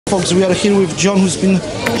Folks, we are here with John, who's been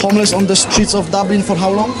homeless on the streets of Dublin for how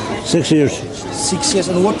long? 6 years. 6 years.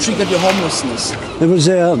 And what triggered your homelessness? It was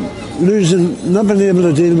not being able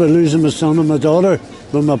to deal with losing my son and my daughter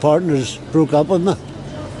when my partners broke up with me.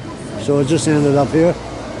 So I just ended up here.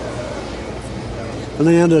 And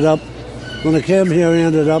when I came here, I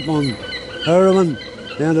ended up on heroin,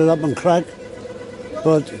 I ended up on crack.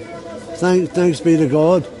 But thanks be to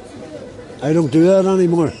God, I don't do that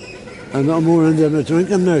anymore. I'm not more into my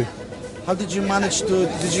drinking now. How did you manage to,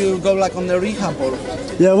 did you go like on the rehab or?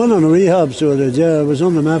 Yeah, I went on a rehab, so I did, yeah. I was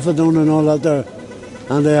on the methadone and all that there.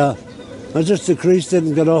 And I just decreased it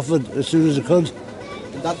and got off it as soon as I could.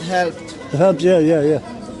 That helped? It helped, yeah.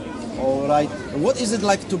 All right. What is it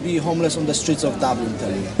like to be homeless on the streets of Dublin,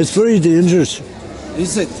 tell me? It's very dangerous.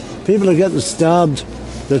 Is it? People are getting stabbed,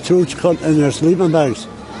 their throats cut in their sleeping bags.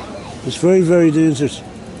 It's very, very dangerous.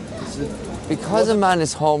 Because a man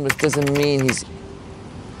is homeless doesn't mean he's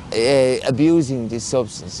abusing these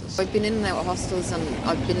substances. I've been in and out of hostels and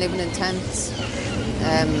I've been living in tents.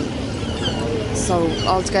 So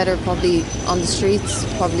altogether probably on the streets,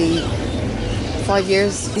 probably 5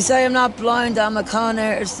 years. You say I'm not blind, I'm a con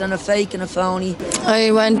artist and a fake and a phony.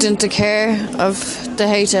 I went into care of the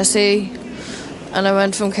HSE and I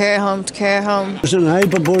went from care home to care home. A high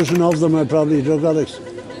proportion of them are probably drug addicts.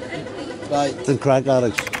 Right. And crack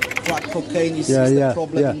addicts. Crack cocaine is the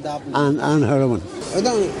problem in Dublin. And heroin. When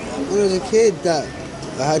I was a kid, that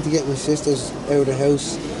I had to get my sisters out of the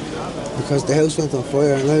house because the house went on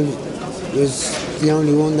fire and I was the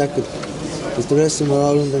only one that could, because the rest of them were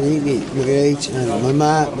all underneath me, my age, and my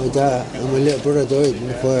ma, my dad and my little brother died in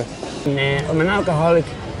the fire. I'm an alcoholic,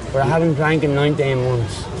 but I haven't drank in 19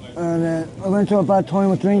 months. And I went through a bad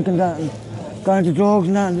time with drinking that and got into drugs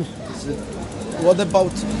and that. What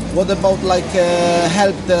about like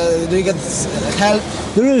help? Do you get help?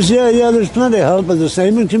 There is, yeah, there's plenty of help in the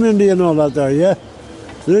Simon community and all that there, yeah.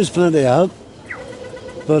 There is plenty of help.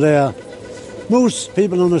 But most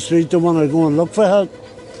people on the street don't want to go and look for help.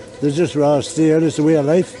 They just rather stay out. It's the way of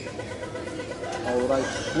life. All right.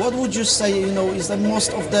 What would you say, is that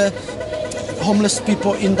most of the homeless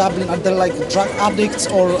people in Dublin, are they like drug addicts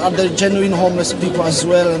or are they genuine homeless people as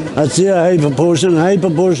well? I'd say a high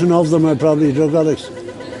proportion of them are probably drug addicts.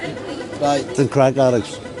 Right. And crack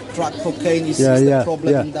addicts. Crack cocaine is the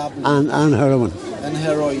problem in Dublin. And heroin. And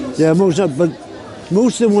heroin. Yeah, most of the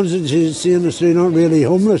ones that you see in the street aren't really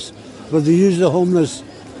homeless, but they use the homeless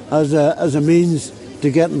as a means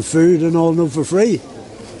to getting food and all for free.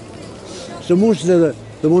 So most of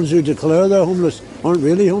the ones who declare they're homeless aren't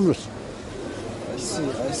really homeless.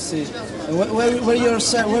 I see.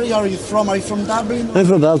 Where are you from? Are you from Dublin? I'm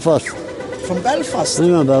from Belfast. From Belfast?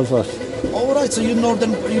 I'm from Belfast. All right, so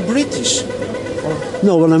you're British?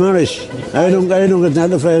 No, well, I'm Irish. I don't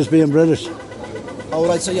identify as being British. All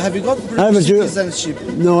right, so have you got British citizenship?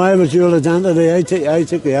 No, I have a dual identity. I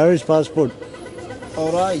take the Irish passport.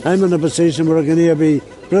 All right. I'm in a position where I can either be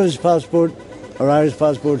British passport or Irish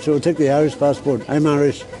passport, so I take the Irish passport. I'm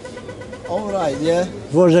Irish. All right, yeah.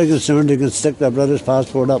 As far as I'm concerned, they can stick their British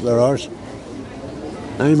passport up their arse.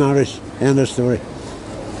 I'm Irish. End of story.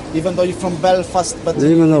 Even though you're from Belfast, but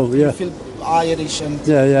you feel Irish and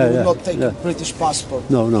you will not take a British passport.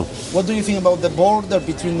 No. What do you think about the border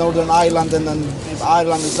between Northern Ireland and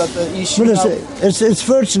Ireland? Is that an issue? Well, it's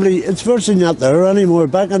virtually not there anymore.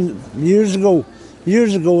 Back in years ago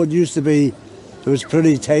it used to be, it was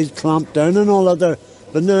pretty tight, clamped down and all that there.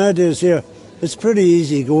 But nowadays here, it's pretty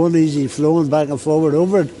easy going, easy flowing back and forward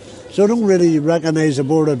over it. So I don't really recognise the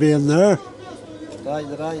border being there. Right.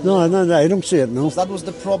 No, I don't see it, no. That was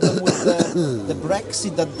the problem with the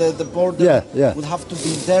Brexit, that the border would have to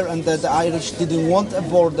be there, and the Irish didn't want a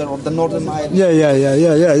border, or the Northern Ireland.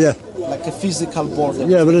 Yeah. Like a physical border.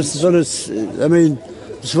 Yeah, but it's I mean,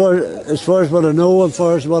 as far as what I know, as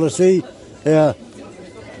far as what I see, yeah,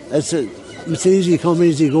 it's easy come,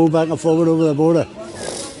 easy go, back and forward over the border.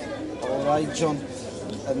 All right, John.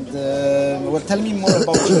 And tell me more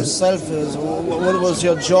about yourself. What was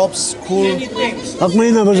your job, school? I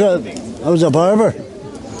mean, I was a barber.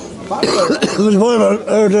 Barber? I was a barber,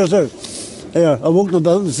 hairdresser. Yeah, I worked on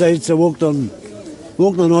building sites. I worked on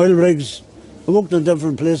oil rigs. I worked in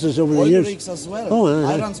different places over the years. Oil rigs as well? Oh,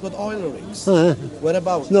 Ireland's got oil rigs.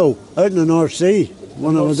 Whereabouts? No, out in the North Sea.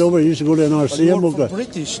 When I was over, I used to go to the North Sea and work there.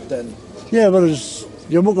 British then? Yeah, but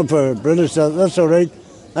you're working for British, that's all right.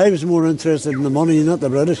 I was more interested in the money, not the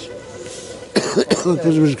British,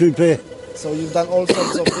 because it was good pay. So you've done all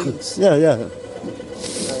sorts of things? Yeah.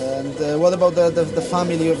 And what about the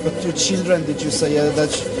family? You've got 2 children, did you say?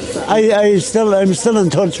 I'm still in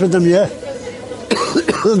touch with them, yeah.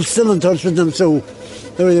 I'm still in touch with them, so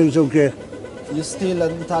everything's okay. You're still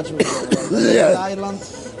in touch with them, right? Yeah. In Ireland?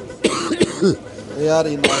 They are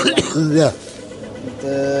in Ireland. Yeah.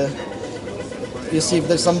 You see, if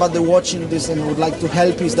there's somebody watching this and would like to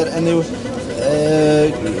help you, is there any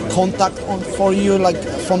contact for you, like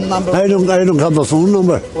phone number? I don't have a phone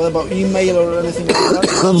number. What about email or anything like that?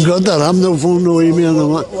 I've got that. I've no phone, no email, no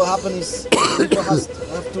what. What happens is people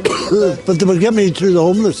have to look at the... But they would get me through the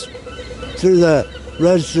homeless, through the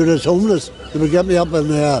registered as homeless. They would get me up in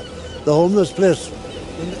the homeless place.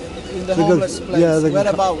 In the homeless place? Yeah, Where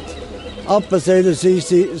about? Up beside the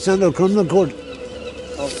CC Central Criminal Court.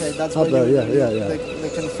 Okay, that's Up where there, yeah. They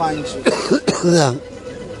can find you. Yeah.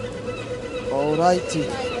 Alrighty.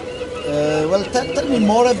 Well, tell me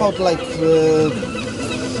more about like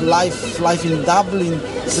life in Dublin.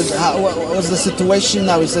 What was the situation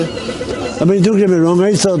now? I mean, don't get me wrong.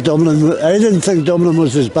 I didn't think Dublin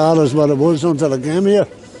was as bad as what it was until I came here.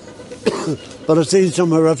 But I've seen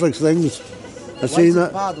some horrific things. Why is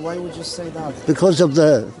it bad? Why would you say that? Because of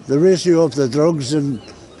the ratio of the drugs and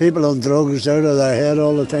people on drugs out of their head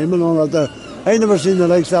all the time and all that there. I never seen the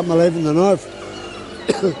likes of that in my life in the north.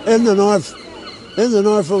 In the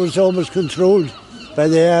north it was always controlled by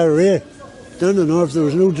the IRA. Down the north there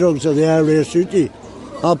was no drugs, so the IRA shoot you.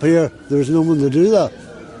 Up here there was no one to do that.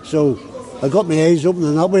 So I got my eyes open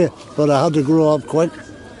in that way, but I had to grow up quick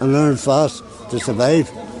and learn fast to survive.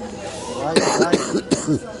 Right.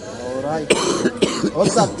 All right.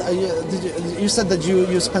 What's that? You said that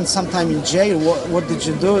you spent some time in jail. What did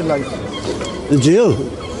you do? Like in jail?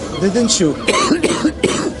 Didn't you?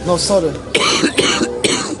 No, sorry.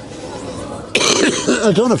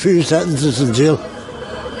 I've done a few sentences in jail.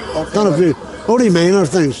 Okay, Done a few. Only minor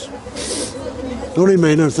things.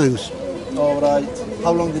 All right.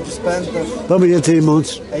 How long did you spend there? Probably 18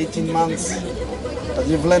 months. 18 months. But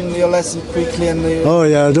you've learned your lesson quickly and... Oh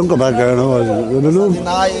yeah, don't go back there, no. In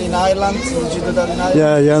Ireland? Did you do that in Ireland?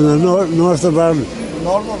 Yeah, in the north of Ireland.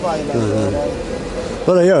 North of Ireland, right.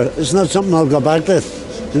 But yeah, it's not something I'll go back to.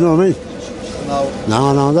 You know what I mean? No.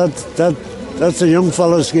 No, that's a young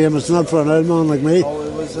fella's game. It's not for an old man like me. Oh,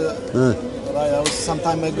 it was... Right, that was some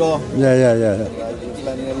time ago. Yeah. Right, you've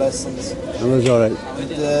learned your lessons. It was all right.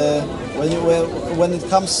 And, when it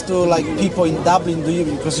comes to like people in Dublin,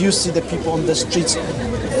 because you see the people on the streets,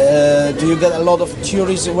 do you get a lot of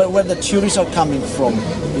tourists? Where the tourists are coming from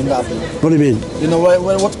in Dublin? What do you mean? You know,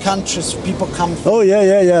 what countries people come from? Oh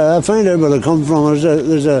yeah. I find out where they come from.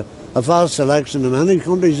 There's a vast selection of many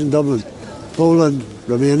countries in Dublin, Poland,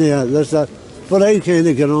 Romania, this that. But I kind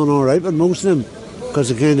of get on all right with most of them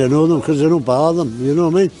because I kind of know them because I don't bother them. You know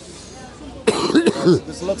what I mean?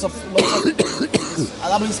 There's lots of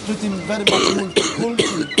Dublin is pretty very much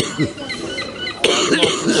multicultural.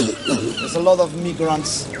 There's a lot of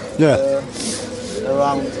migrants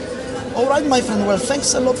around. All right, my friend. Well,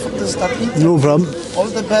 thanks a lot for that interview. No problem. All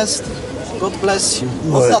the best. God bless you.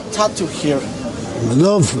 What's that tattoo here?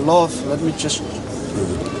 Love. Love. Let me just...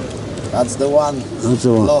 That's the one. That's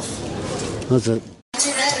the one. Love. That's it.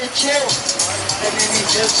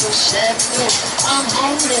 I'm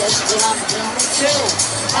homeless, but I'm doing too.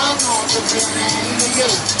 I'm on the and you.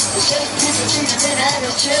 The same people thinking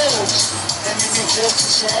attitudes. And then they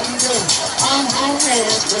just I'm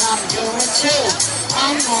homeless, but I'm doing too.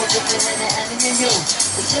 I'm on the and you.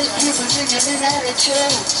 The same people thinking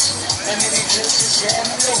attitudes. And then they just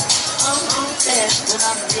I'm homeless, but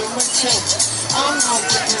I'm doing too. I'm on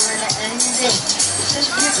the and you. The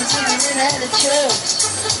same people thinking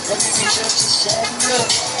attitudes. And then they just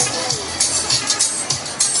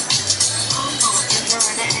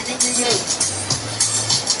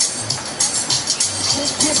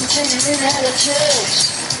Just people taking it out of church.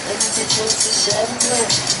 Let me get close to 7 blue.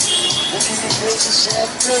 Let me get close to 7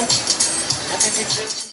 blue. Let me get close to